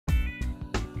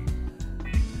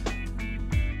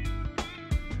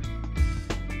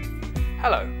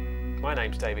Hello, my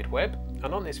name's David Webb,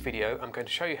 and on this video I'm going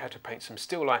to show you how to paint some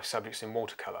still life subjects in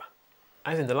watercolour.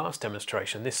 As in the last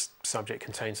demonstration, this subject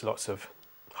contains lots of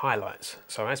highlights,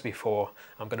 so as before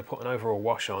I'm going to put an overall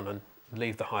wash on and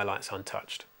leave the highlights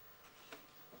untouched.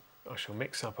 I shall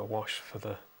mix up a wash for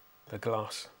the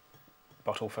glass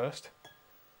bottle first.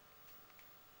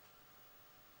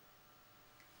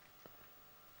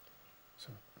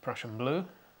 Some Prussian blue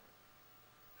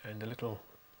and a little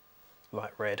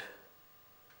light red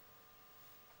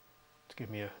to give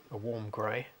me a warm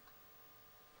grey.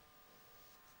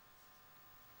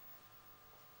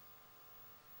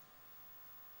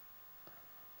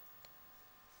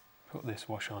 Put this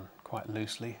wash on quite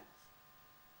loosely,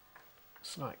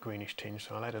 slight greenish tinge,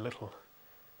 so I'll add a little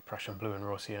Prussian blue and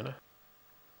raw sienna.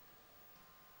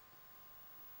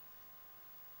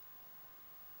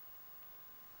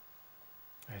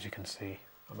 As you can see,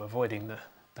 I'm avoiding the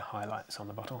highlights on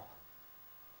the bottle.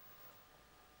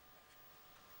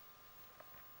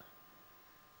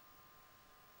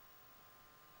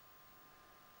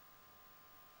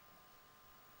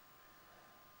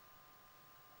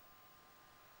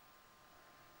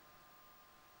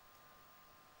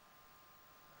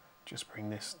 Just bring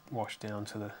this wash down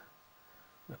to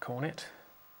the cornet.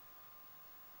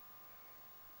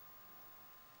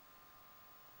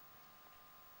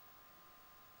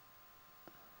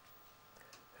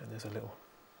 And there's a little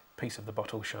piece of the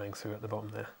bottle showing through at the bottom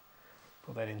there.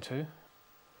 Put that in too.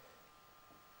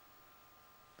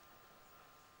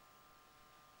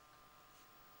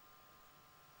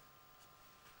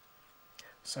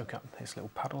 Soak up this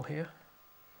little puddle here.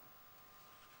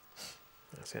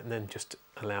 That's it, and then just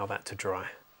allow that to dry.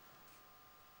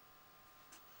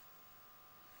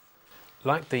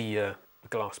 Like the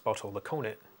glass bottle, the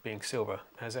cornet, being silver,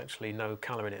 has actually no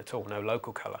colour in it at all, no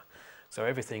local colour. So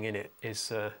everything in it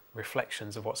is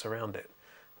reflections of what's around it.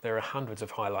 There are hundreds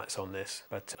of highlights on this,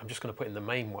 but I'm just going to put in the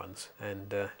main ones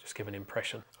and just give an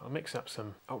impression. I'll mix up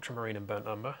some ultramarine and burnt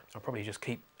umber. I'll probably just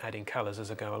keep adding colours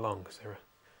as I go along, because there are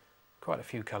quite a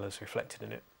few colours reflected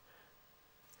in it.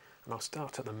 And I'll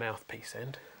start at the mouthpiece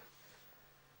end.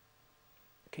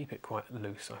 Keep it quite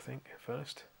loose, I think,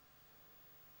 first.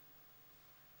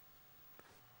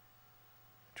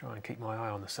 Try and keep my eye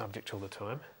on the subject all the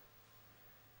time.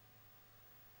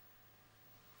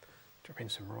 Drop in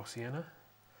some raw sienna.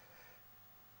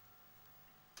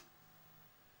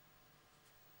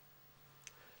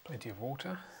 Plenty of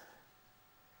water.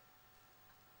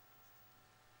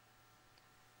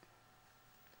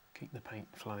 Keep the paint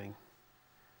flowing.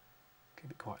 Keep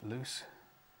it quite loose.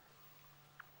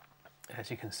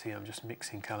 As you can see, I'm just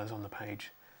mixing colours on the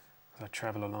page as I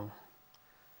travel along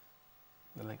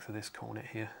the length of this cornet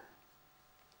here.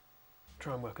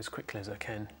 Try and work as quickly as I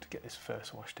can to get this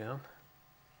first wash down.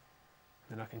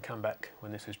 Then I can come back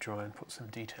when this is dry and put some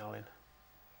detail in.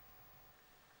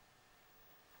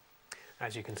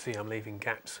 As you can see, I'm leaving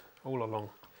gaps all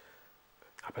along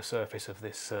the upper surface of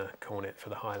this cornet for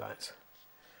the highlights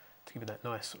to give it that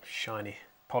nice sort of shiny,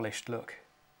 polished look.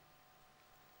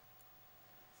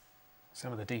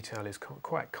 Some of the detail is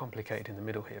quite complicated in the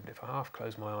middle here, but if I half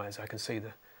close my eyes I can see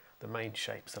the main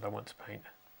shapes that I want to paint.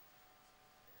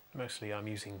 Mostly I'm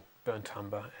using burnt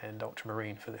umber and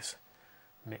ultramarine for this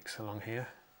mix along here,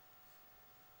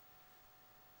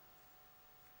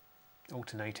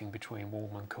 alternating between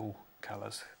warm and cool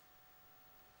colours.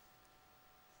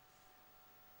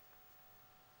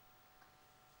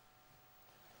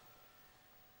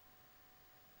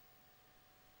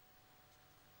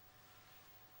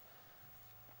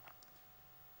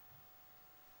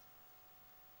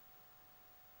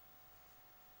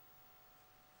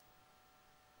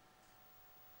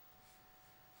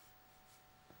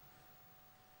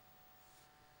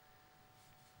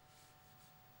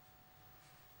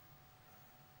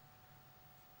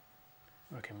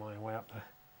 Working my way up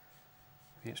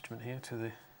the instrument here to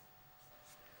the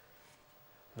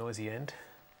noisy end.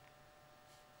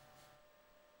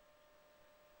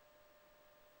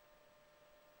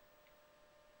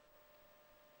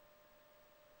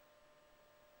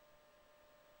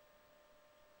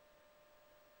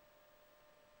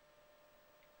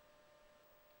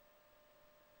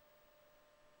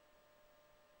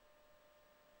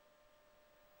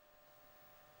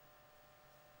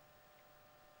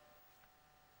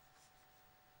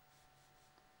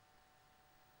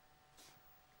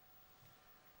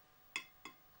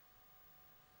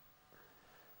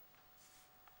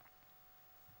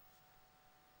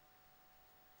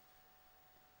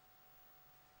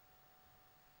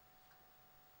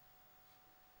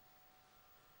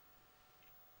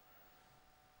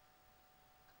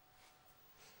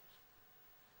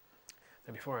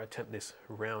 Now before I attempt this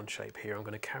round shape here, I'm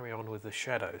going to carry on with the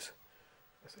shadows,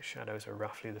 as the shadows are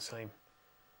roughly the same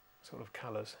sort of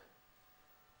colours.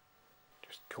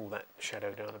 Just cool that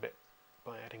shadow down a bit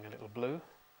by adding a little blue.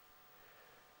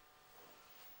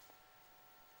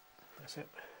 That's it.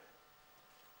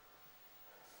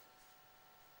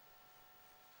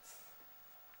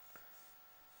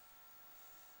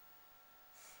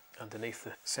 Underneath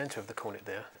the centre of the cornet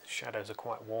there, the shadows are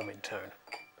quite warm in tone,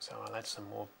 so I'll add some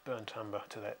more burnt umber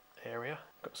to that area.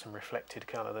 Got some reflected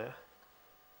colour there.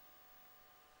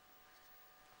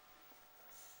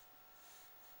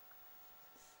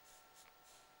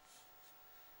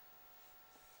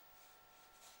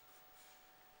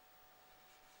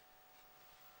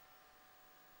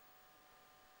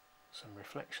 Some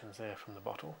reflections there from the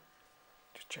bottle.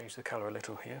 Just change the colour a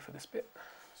little here for this bit.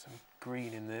 Some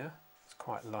green in there. It's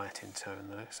quite light in tone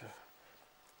though, so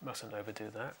mustn't overdo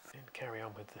that. And carry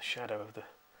on with the shadow of the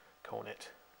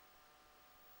cornet.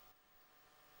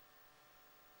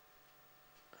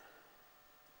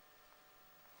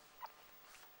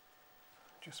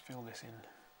 Just fill this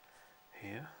in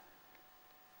here.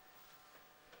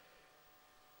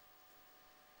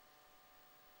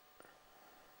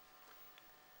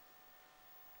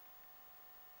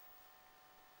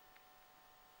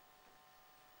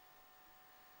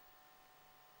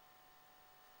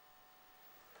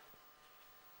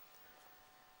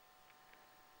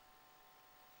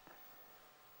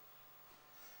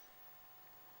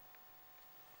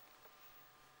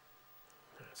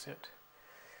 That's it.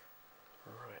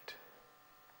 Right.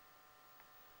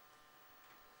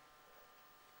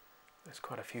 There's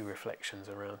quite a few reflections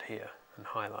around here and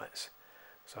highlights,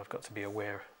 so I've got to be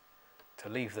aware to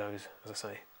leave those, as I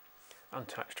say,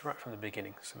 untouched right from the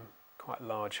beginning. Some quite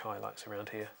large highlights around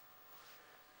here.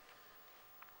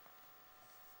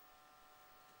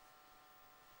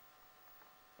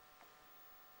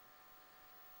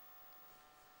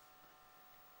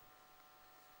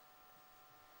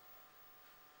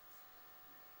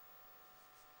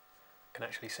 I can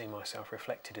actually see myself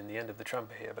reflected in the end of the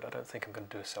trumpet here, but I don't think I'm going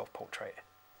to do a self-portrait.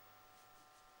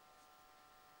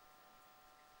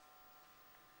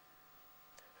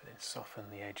 And then soften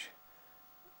the edge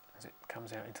as it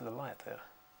comes out into the light there.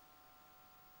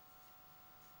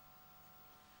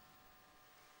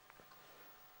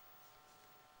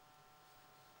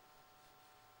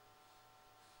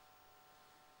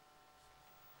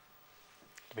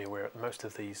 To be aware that most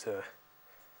of these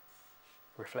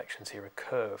reflections here are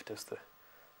curved as the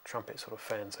trumpet sort of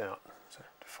fans out, so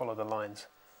to follow the lines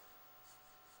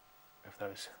of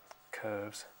those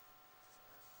curves.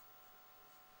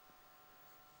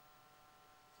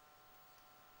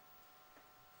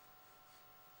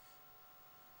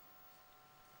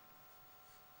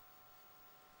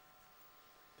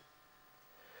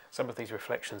 Some of these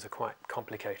reflections are quite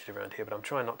complicated around here, but I'm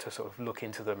trying not to sort of look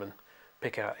into them and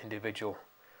pick out individual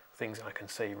things I can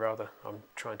see. Rather, I'm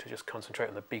trying to just concentrate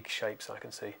on the big shapes I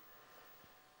can see.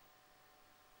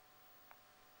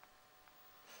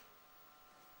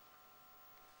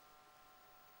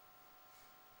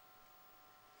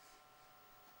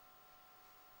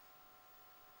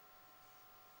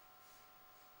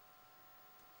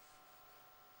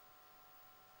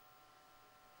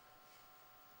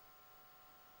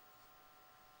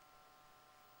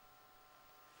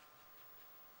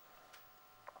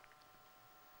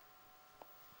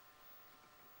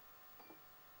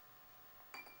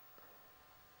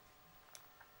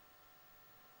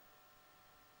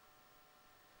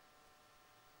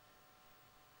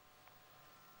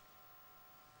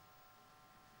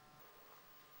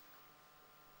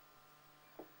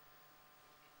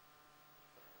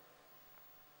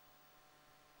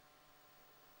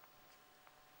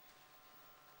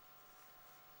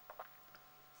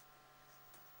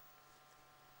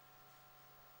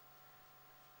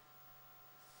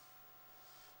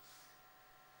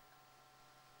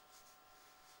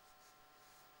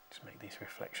 Just make these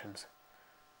reflections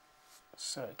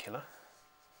circular.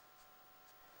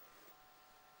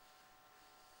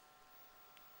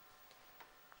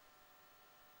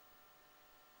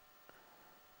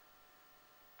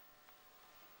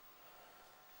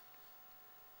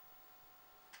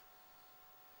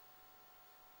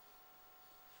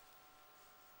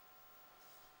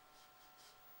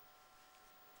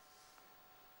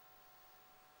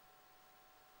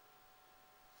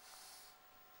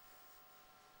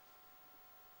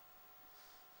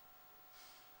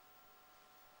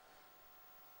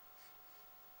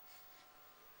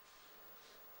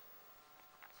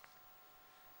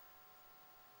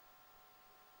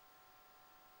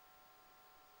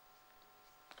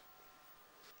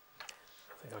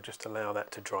 I think I'll just allow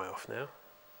that to dry off now.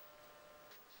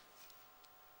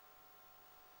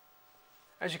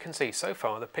 As you can see, so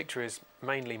far the picture is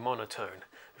mainly monotone.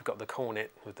 We've got the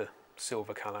cornet with the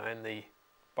silver colour and the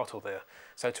bottle there.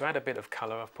 So to add a bit of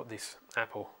colour, I've put this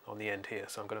apple on the end here,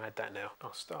 so I'm going to add that now.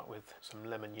 I'll start with some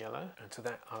lemon yellow, and to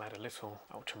that I'll add a little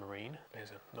ultramarine. There's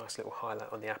a nice little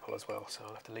highlight on the apple as well, so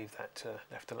I'll have to leave that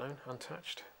left alone,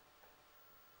 untouched.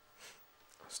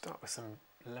 I'll start with some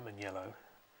lemon yellow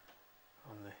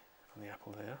on the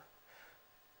apple there.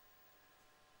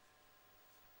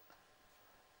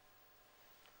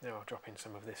 Now I'll drop in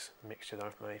some of this mixture that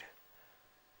I've made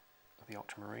with the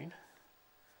ultramarine.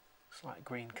 Slight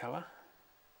green colour.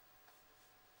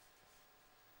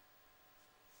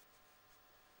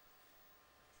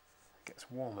 It gets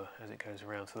warmer as it goes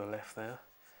around to the left there.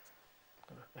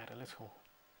 I'm going to add a little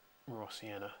raw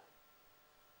sienna.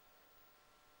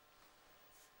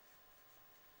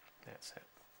 That's it.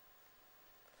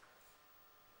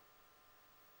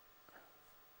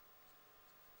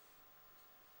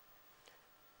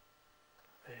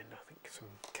 And I think some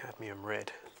cadmium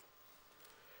red.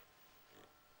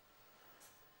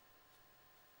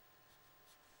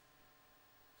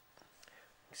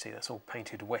 You see that's all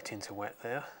painted wet into wet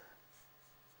there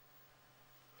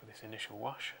for this initial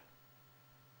wash.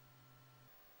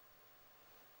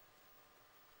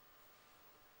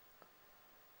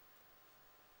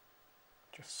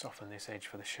 Just soften this edge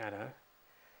for the shadow.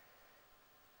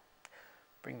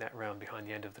 Bring that round behind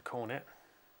the end of the cornet.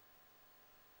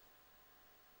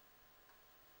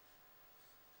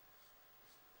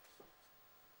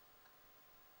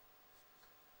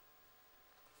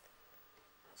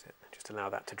 That's it. Just allow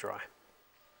that to dry.